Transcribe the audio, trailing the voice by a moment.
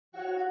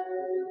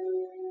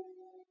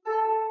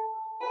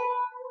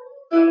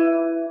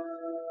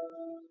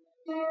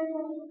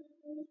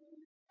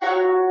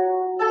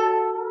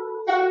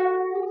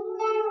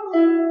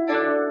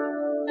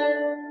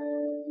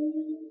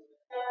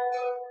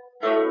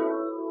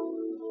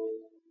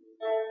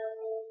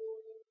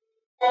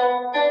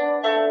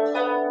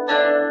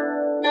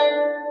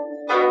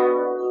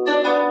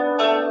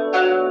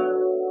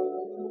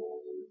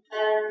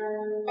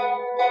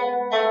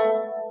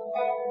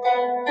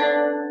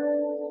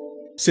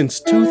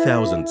Since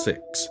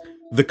 2006,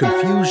 the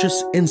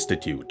Confucius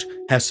Institute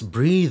has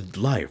breathed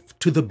life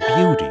to the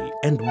beauty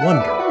and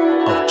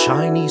wonder of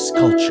Chinese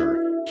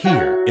culture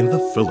here in the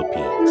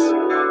Philippines.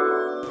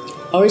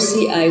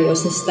 RCI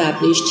was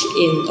established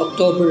in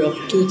October of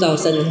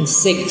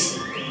 2006.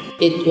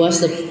 It was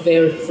the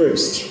very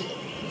first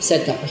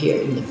set up here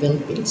in the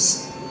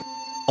Philippines.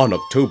 On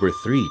October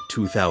 3,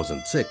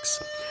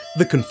 2006,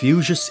 the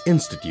Confucius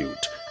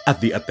Institute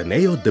at the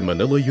Ateneo de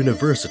Manila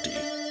University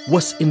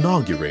was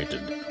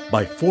inaugurated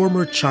by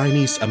former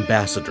Chinese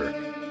Ambassador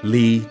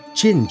Li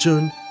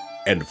Qinjun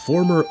and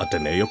former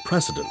Ateneo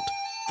President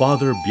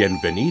Father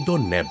Bienvenido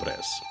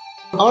Nebres.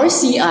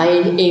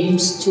 RCI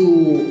aims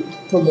to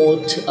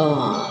promote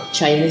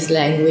Chinese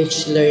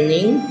language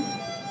learning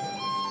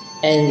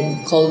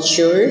and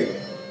culture,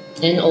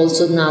 and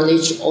also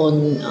knowledge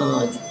on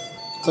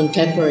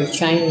contemporary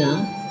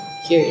China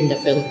here in the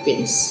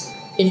Philippines,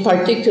 in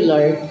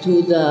particular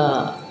to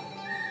the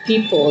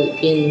people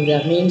in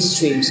the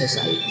mainstream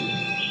society.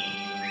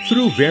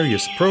 Through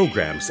various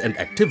programs and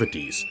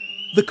activities,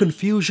 the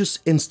Confucius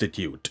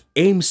Institute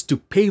aims to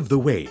pave the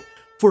way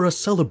for a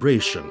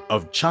celebration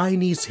of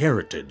Chinese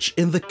heritage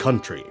in the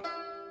country.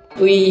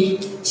 We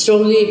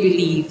strongly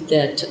believe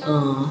that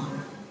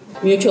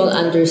mutual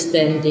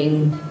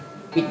understanding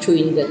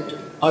between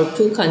our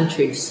two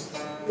countries,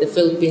 the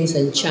Philippines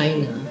and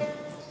China,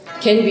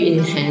 can be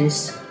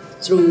enhanced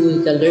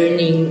through the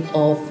learning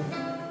of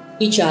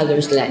each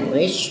other's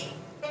language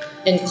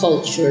and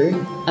culture,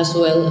 as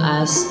well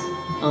as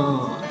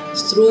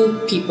through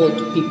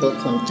people-to-people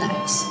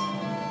contacts.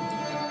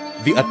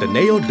 The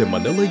Ateneo de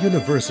Manila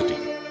University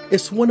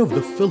is one of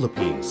the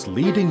Philippines'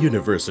 leading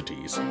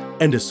universities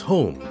and is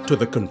home to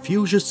the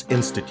Confucius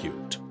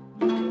Institute.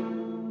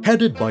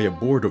 Headed by a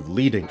board of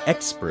leading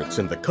experts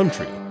in the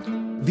country,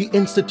 the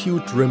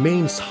institute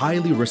remains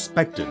highly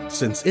respected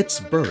since its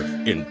birth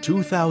in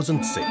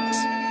 2006.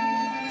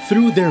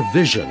 Through their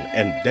vision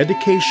and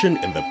dedication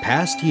in the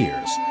past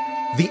years,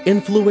 the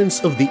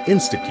influence of the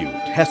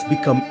institute has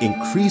become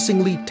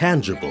increasingly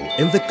tangible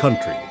in the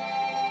country.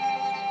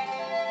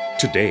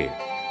 Today,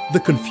 the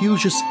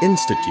Confucius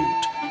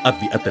Institute at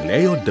the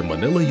Ateneo de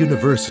Manila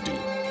University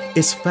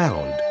is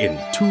found in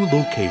two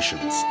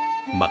locations,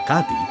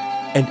 Makati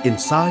and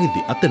inside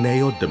the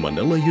Ateneo de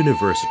Manila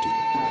University.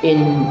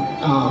 In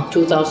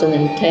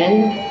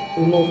 2010,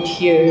 we moved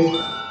here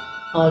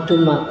to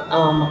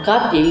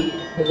Makati,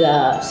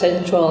 the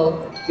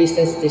central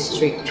business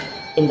district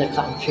in the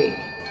country.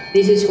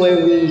 This is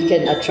where we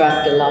can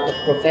attract a lot of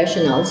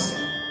professionals,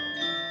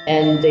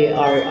 and they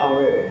are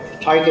our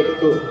target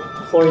group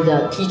for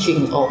the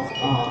teaching of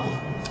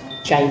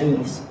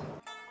Chinese.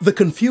 The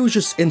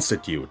Confucius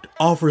Institute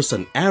offers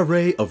an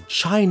array of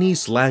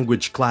Chinese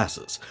language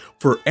classes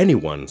for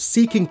anyone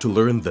seeking to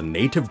learn the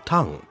native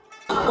tongue.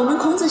 我们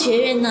孔子学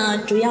院呢，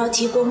主要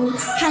提供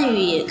汉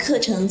语课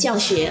程教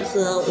学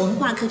和文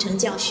化课程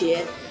教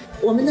学。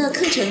我们的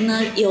课程呢，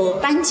有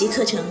班级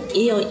课程，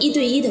也有1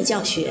对1的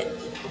教学。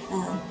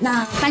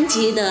那班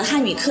级的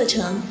汉语课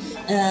程，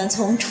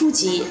从初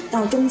级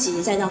到中级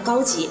再到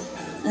高级。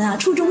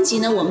初中级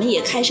呢，我们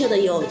也开设的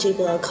有这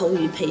个口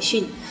语培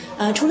训。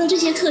除了这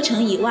些课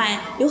程以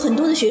外，有很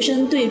多的学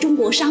生对中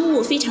国商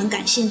务非常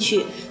感兴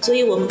趣，所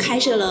以我们开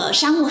设了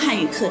商务汉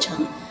语课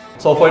程。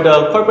 So for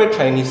the corporate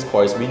Chinese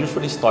course, we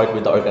usually start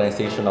with the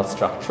organizational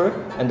structure,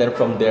 and then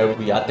from there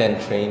we attend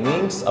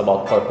trainings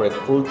about corporate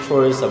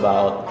cultures,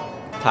 about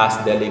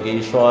task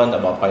delegation,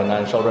 about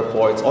financial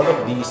reports, all of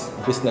these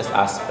business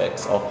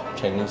aspects of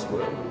Chinese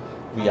world.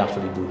 We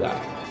actually do that.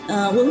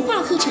 文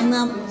化课程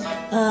呢，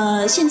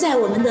现在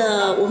我们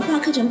的文化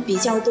课程比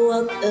较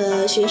多，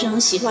学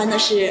生喜欢的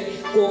是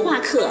国画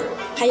课，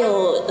还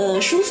有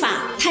书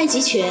法、太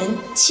极拳、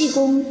气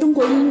功、中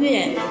国音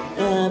乐，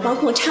包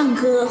括唱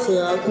歌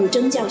和古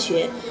筝教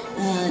学，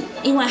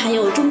另外还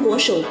有中国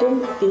手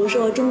工，比如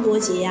说中国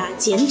结啊、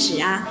剪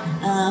纸啊，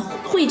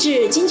绘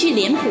制京剧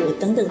脸谱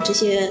等等这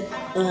些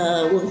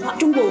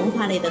中国文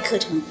化类的课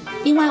程。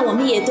另外，我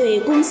们也对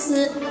公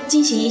司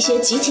进行一些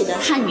集体的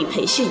汉语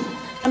培训。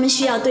 他们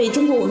需要对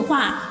中国文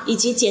化以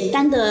及简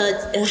单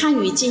的汉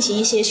语进行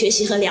一些学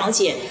习和了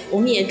解，我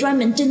们也专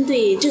门针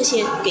对这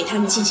些给他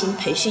们进行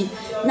培训。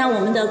那我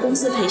们的公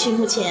司培训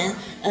目前，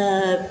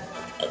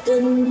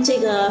跟这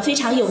个非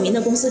常有名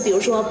的公司，比如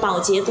说宝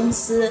洁公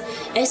司、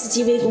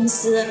SGV 公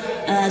司，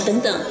等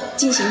等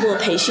进行过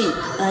培训，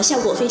效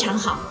果非常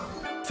好。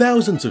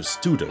Thousands of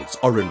students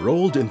are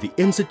enrolled in the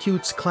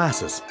Institute's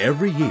classes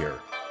every year,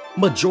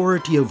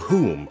 majority of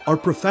whom are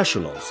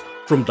professionals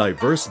from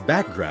diverse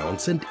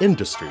backgrounds and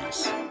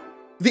industries.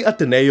 The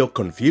Ateneo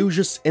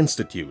Confucius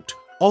Institute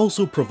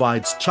also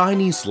provides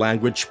Chinese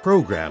language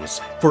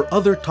programs for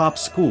other top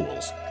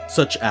schools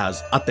such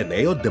as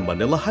Ateneo de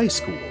Manila High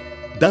School,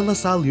 De La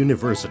Salle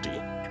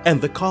University, and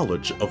the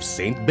College of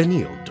St.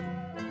 Benilde.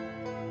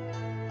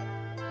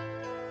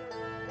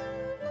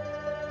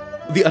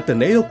 The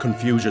Ateneo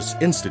Confucius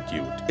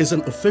Institute is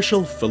an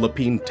official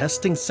Philippine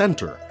testing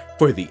center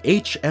for the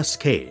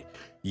HSK,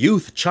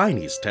 Youth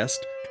Chinese Test,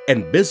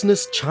 and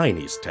Business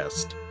Chinese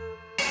Test.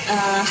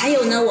 还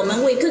有呢，我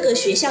们为各个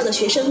学校的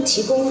学生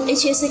提供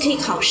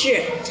HSK 考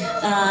试，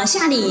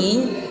夏令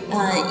营，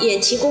也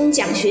提供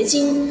奖学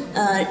金，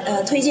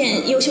推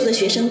荐优秀的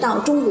学生到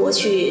中国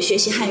去学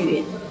习汉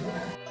语。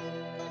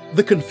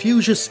The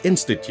Confucius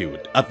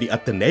Institute at the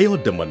Ateneo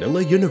de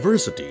Manila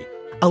University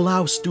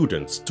allows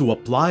students to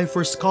apply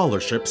for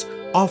scholarships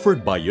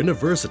offered by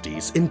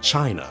universities in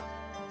China.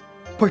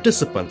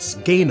 Participants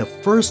gain a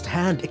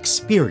first-hand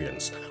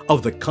experience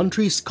of the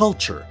country's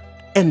culture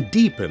and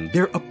deepen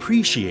their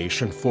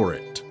appreciation for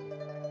it.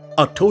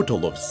 A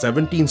total of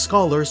 17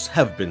 scholars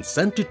have been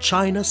sent to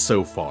China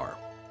so far.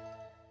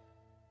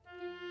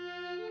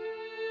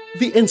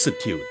 The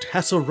Institute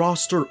has a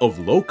roster of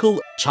local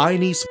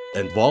Chinese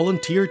and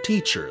volunteer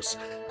teachers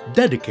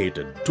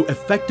dedicated to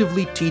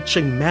effectively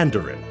teaching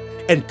Mandarin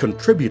and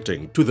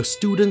contributing to the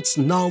students'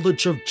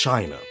 knowledge of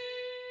China.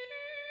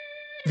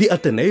 The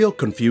Ateneo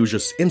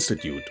Confucius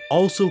Institute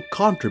also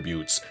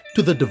contributes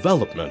to the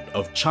development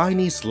of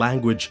Chinese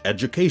language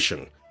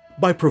education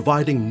by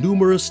providing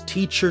numerous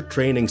teacher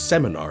training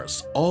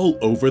seminars all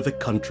over the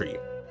country.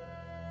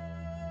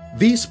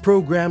 These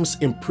programs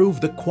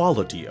improve the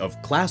quality of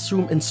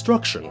classroom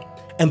instruction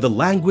and the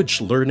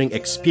language learning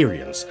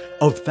experience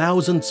of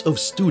thousands of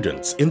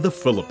students in the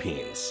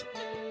Philippines.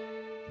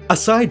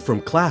 Aside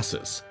from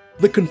classes,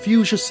 the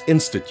Confucius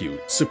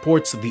Institute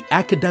supports the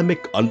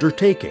academic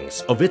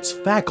undertakings of its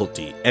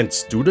faculty and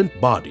student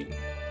body.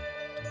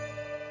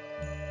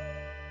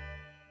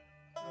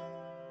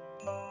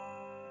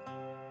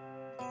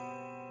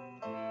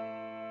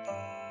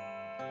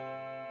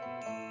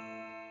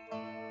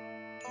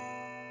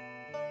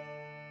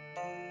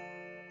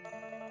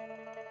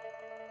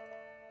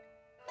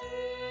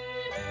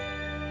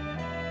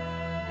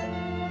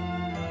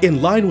 In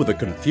line with the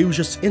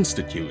Confucius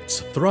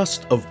Institute's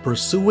thrust of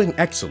pursuing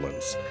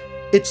excellence,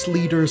 its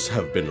leaders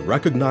have been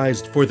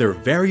recognized for their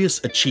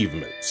various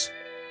achievements.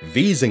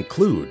 These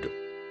include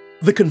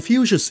the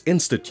Confucius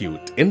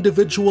Institute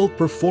Individual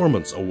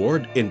Performance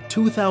Award in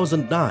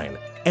 2009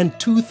 and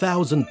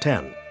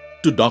 2010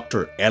 to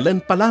Dr.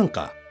 Ellen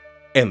Palanca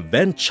and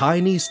then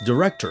Chinese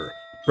director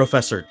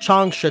Professor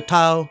Chang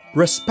Shetao,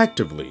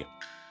 respectively,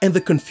 and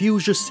the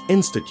Confucius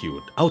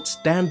Institute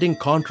Outstanding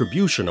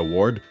Contribution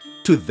Award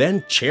to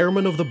then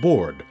Chairman of the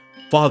Board,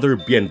 Father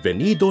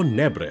Bienvenido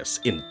Nebres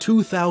in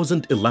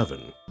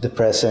 2011. The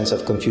presence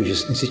of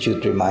Confucius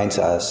Institute reminds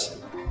us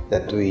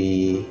that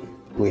we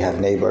have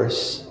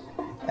neighbors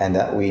and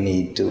that we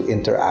need to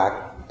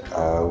interact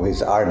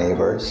with our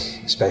neighbors,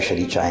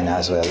 especially China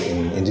as well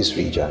in this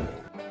region.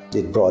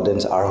 It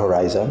broadens our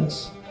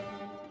horizons,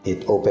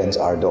 it opens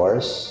our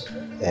doors,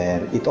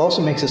 and it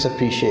also makes us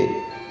appreciate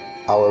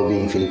our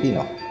being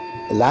Filipino.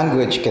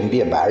 Language can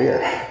be a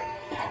barrier,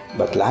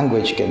 but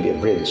language can be a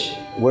bridge,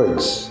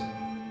 words.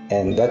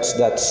 And that's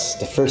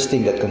the first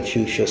thing that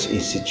Confucius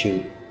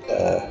Institute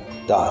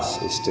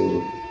does,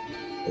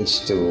 is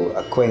to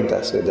acquaint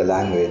us with the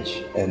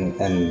language. And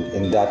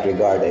in that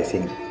regard, I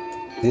think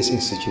this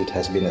institute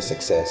has been a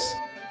success.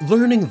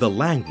 Learning the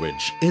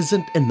language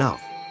isn't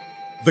enough.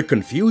 The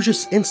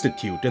Confucius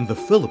Institute in the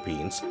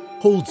Philippines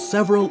holds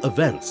several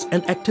events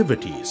and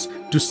activities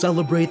to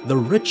celebrate the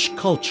rich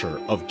culture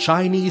of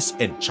Chinese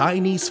and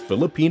Chinese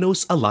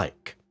Filipinos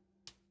alike.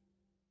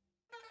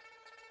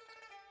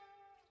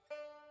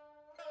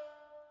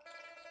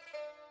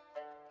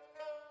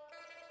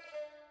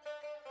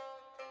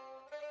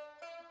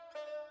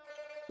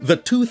 The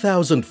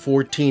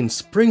 2014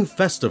 Spring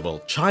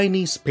Festival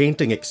Chinese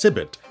Painting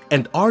Exhibit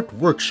and Art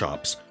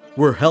Workshops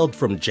were held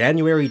from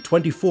January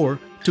 24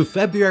 to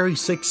February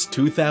 6,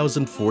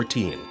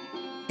 2014.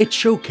 It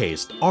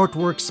showcased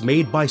artworks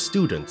made by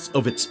students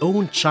of its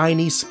own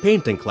Chinese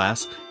painting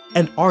class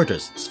and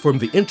artists from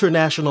the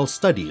International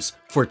Studies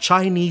for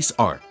Chinese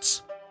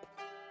Arts.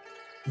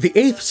 The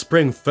 8th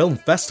Spring Film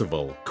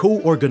Festival,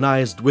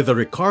 co-organized with the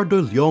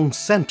Ricardo Leong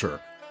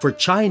Center for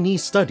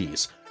Chinese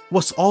Studies,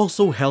 was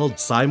also held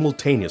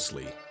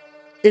simultaneously.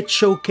 It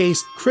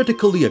showcased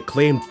critically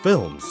acclaimed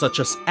films such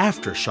as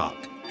Aftershock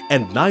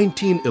and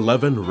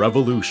 1911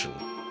 Revolution.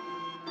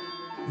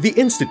 The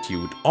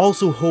Institute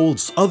also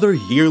holds other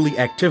yearly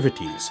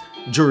activities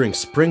during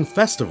spring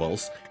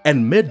festivals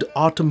and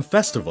mid-autumn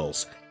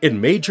festivals in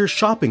major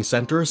shopping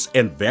centers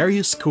and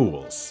various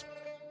schools.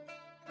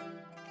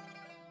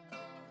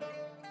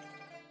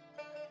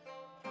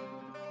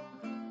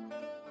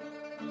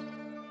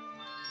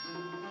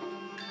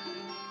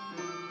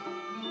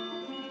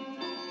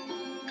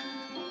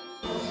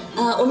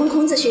我们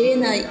孔子学院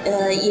呢，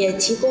也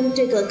提供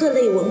这个各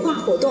类文化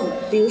活动，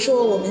比如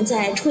说我们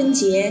在春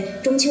节、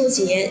中秋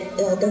节，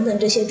等等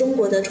这些中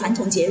国的传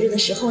统节日的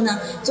时候呢，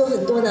做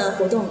很多的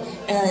活动，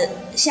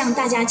向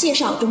大家介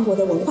绍中国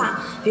的文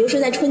化。比如说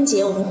在春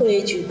节，我们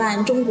会举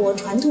办中国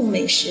传统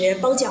美食，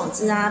包饺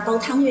子啊、包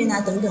汤圆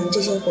啊等等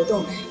这些活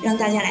动，让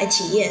大家来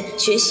体验、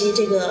学习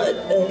这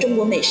个中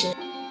国美食。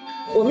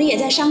我们也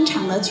在商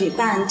场呢举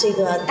办这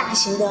个大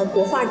型的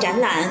国画展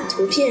览、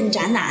图片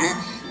展览。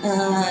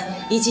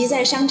以及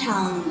在商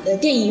场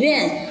电影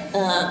院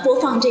播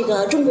放这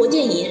个中国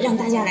电影，让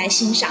大家来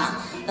欣赏。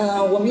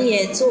我们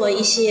也做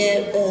一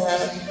些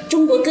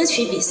中国歌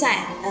曲比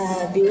赛，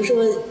比如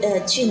说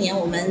去年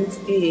我们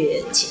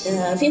与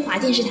飞华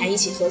电视台一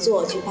起合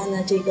作举办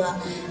的这个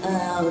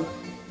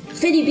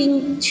菲律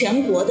宾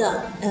全国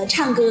的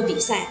唱歌比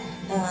赛，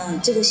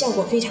这个效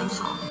果非常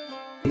好。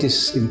It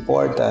is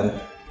important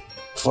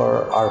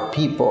for our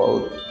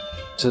people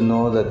to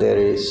know that there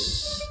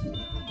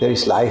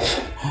is life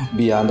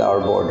beyond our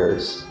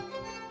borders,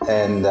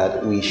 and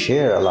that we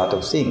share a lot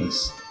of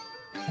things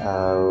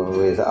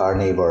with our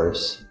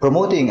neighbors.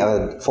 Promoting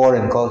a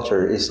foreign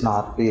culture is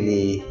not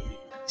really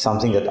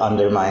something that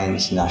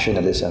undermines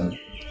nationalism.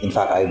 In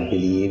fact, I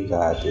believe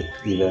that it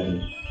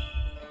even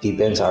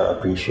deepens our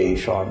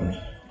appreciation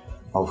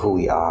of who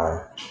we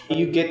are.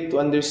 You get to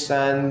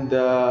understand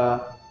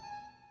the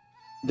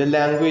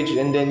language,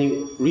 and then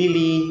you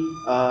really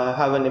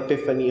have an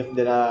epiphany of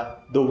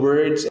the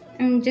words.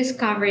 I'm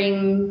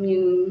discovering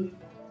new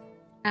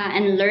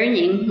and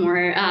learning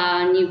more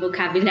new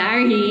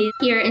vocabulary.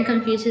 Here in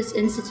Confucius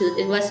Institute,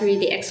 it was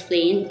really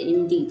explained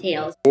in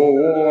detail.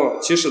 我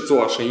其实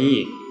做生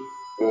意，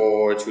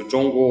我去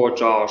中国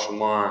找什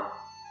么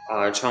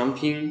产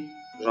品，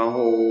然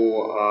后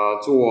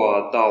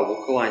做到乌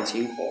克兰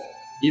进口。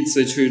一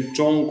次去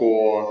中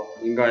国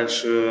应该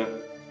是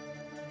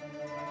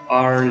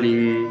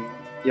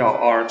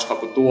2012差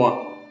不多，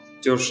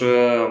就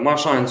是马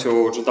上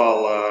就知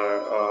道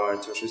了，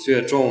就是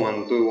学中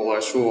文对我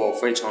来说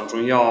非常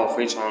重要，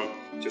非常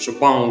就是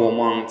帮我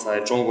们在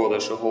中国的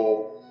时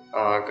候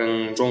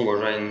跟中国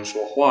人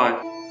说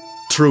话。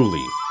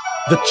Truly,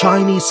 the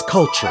Chinese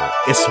culture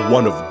is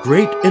one of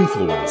great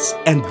influence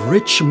and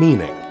rich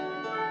meaning,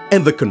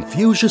 and the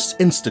Confucius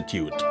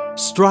Institute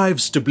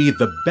strives to be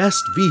the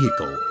best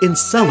vehicle in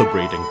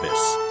celebrating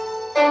this.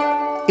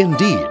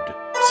 Indeed,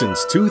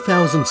 since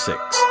 2006,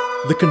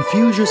 the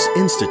Confucius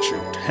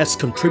Institute has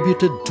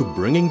contributed to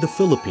bringing the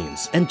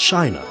Philippines and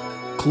China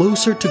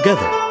closer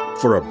together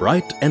for a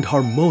bright and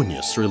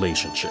harmonious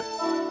relationship.